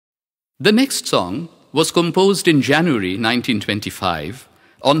The next song was composed in January 1925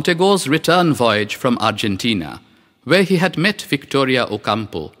 on Tagore's return voyage from Argentina, where he had met Victoria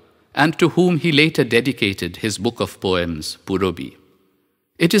Ocampo, and to whom he later dedicated his book of poems, Purobi.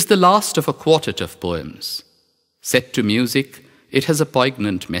 It is the last of a quartet of poems. Set to music, it has a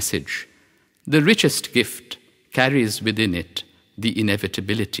poignant message. The richest gift carries within it the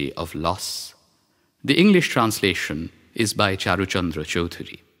inevitability of loss. The English translation is by Charuchandra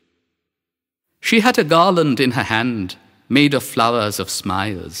Chaudhuri. She had a garland in her hand, made of flowers of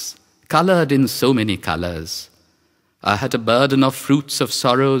smiles, colored in so many colors. I had a burden of fruits of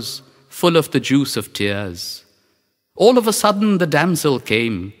sorrows, full of the juice of tears. All of a sudden the damsel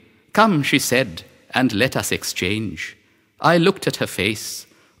came. Come, she said, and let us exchange. I looked at her face.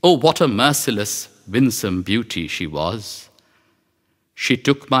 Oh, what a merciless, winsome beauty she was. She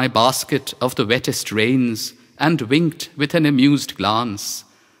took my basket of the wettest rains and winked with an amused glance.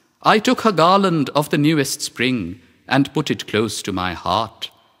 I took her garland of the newest spring and put it close to my heart.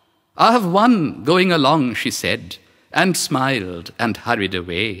 I have one going along, she said, and smiled and hurried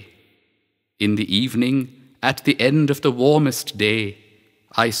away. In the evening, at the end of the warmest day,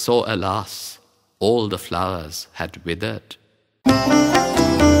 I saw, alas, all the flowers had withered.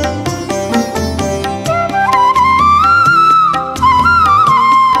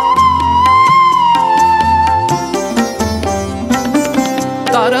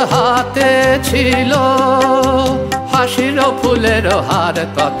 তার হাতে ছিল হাসির ফুলের হার,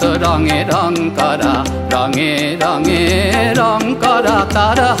 কত রঙে রং করা, রঙে রঙে রং করা।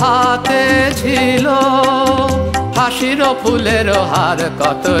 তার হাতে ছিল হাসির ফুলের হার,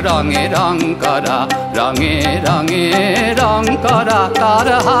 কত রঙে রং করা, রঙে রঙে রং করা। তার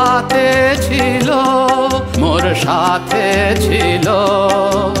হাতে ছিল, মোর সাথে ছিল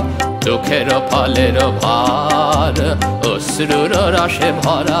দুঃখের ফলের ভার, অশ্রুর রসে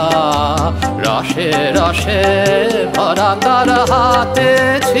ভরা, রসে রসে ভরা। তার হাতে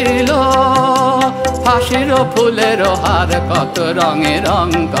ছিল হাসির ফুলের হার, কত রঙে রং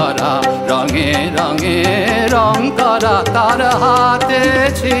করা, রঙে রঙে রং করা। তার হাতে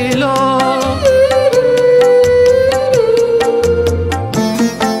ছিল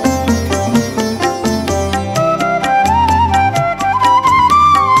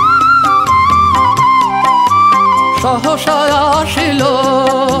সহসা আসিল,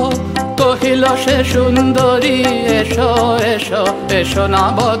 কহিল সে সুন্দরী, এসো এসো এসো না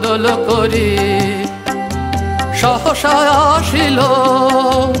বদল করি। সহসা আসিল,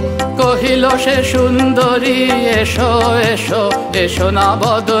 কহিল সে সুন্দরী, এসো এসো এসো না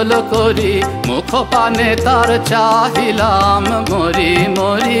বদল করি। মুখ পানে তার চাহিলাম, মরি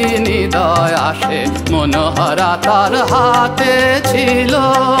মরি হৃদয় আসে মনোহরা। তার হাতে ছিল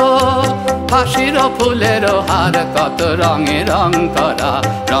হাসির ফুলের হার, কত রঙে রং করা,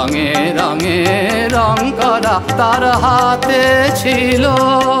 রঙে রঙে রং করা। তার হাতে ছিল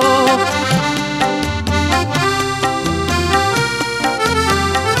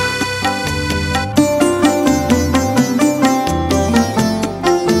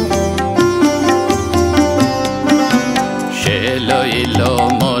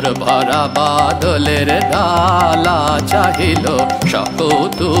মোর ভরা বাদলের ডালা, চাহিল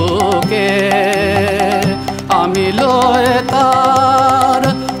সকৌতুকে। আমি লয়ে তার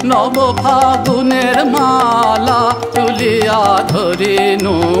নব ফাগুনের মালা, তুলিয়া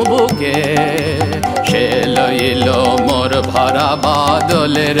ধরিনু বুকে। সে লইল মোর ভরা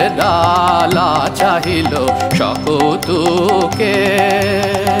বাদলের ডালা, চাহিল সকৌতুকে।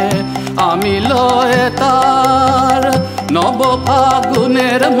 আমি লয়ে তার নব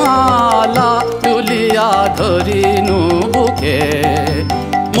ফাগুনের মালা, তুলিয়া ধরিনু বুকে।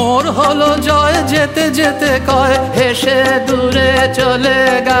 মোর হলো জয়, যেতে যেতে কয় হেসে দূরে চলে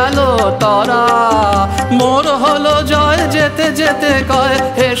গেল তরা। মোর হলো জয়, যেতে যেতে কয়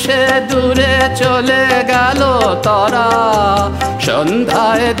হেসে দূরে চলে গেল তরা।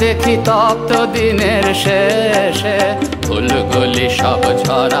 সন্ধ্যায় দেখি তপ্ত দিনের শেষে ফুলগুলি সব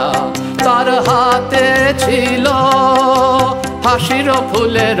ঝরা। তার হাতে ছিল হাসির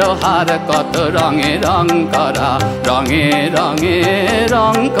ফুলের হার, কত রঙে রং করা, রঙে রঙে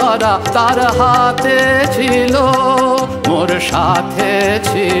রং করা। তার হাতে ছিল, মোর সাথে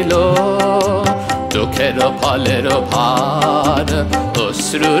ছিল দুঃখের ফলের ভার,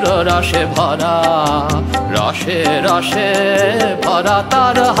 অশ্রুর রসে ভরা, রসে রসে ভরা।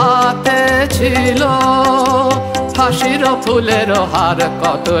 তার হাতে ছিল হাসির ফুলের হার,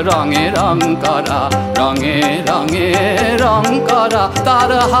 কত রঙে রং করা, রঙে রঙে রং করা।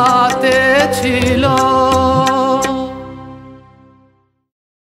 তার হাতে ছিল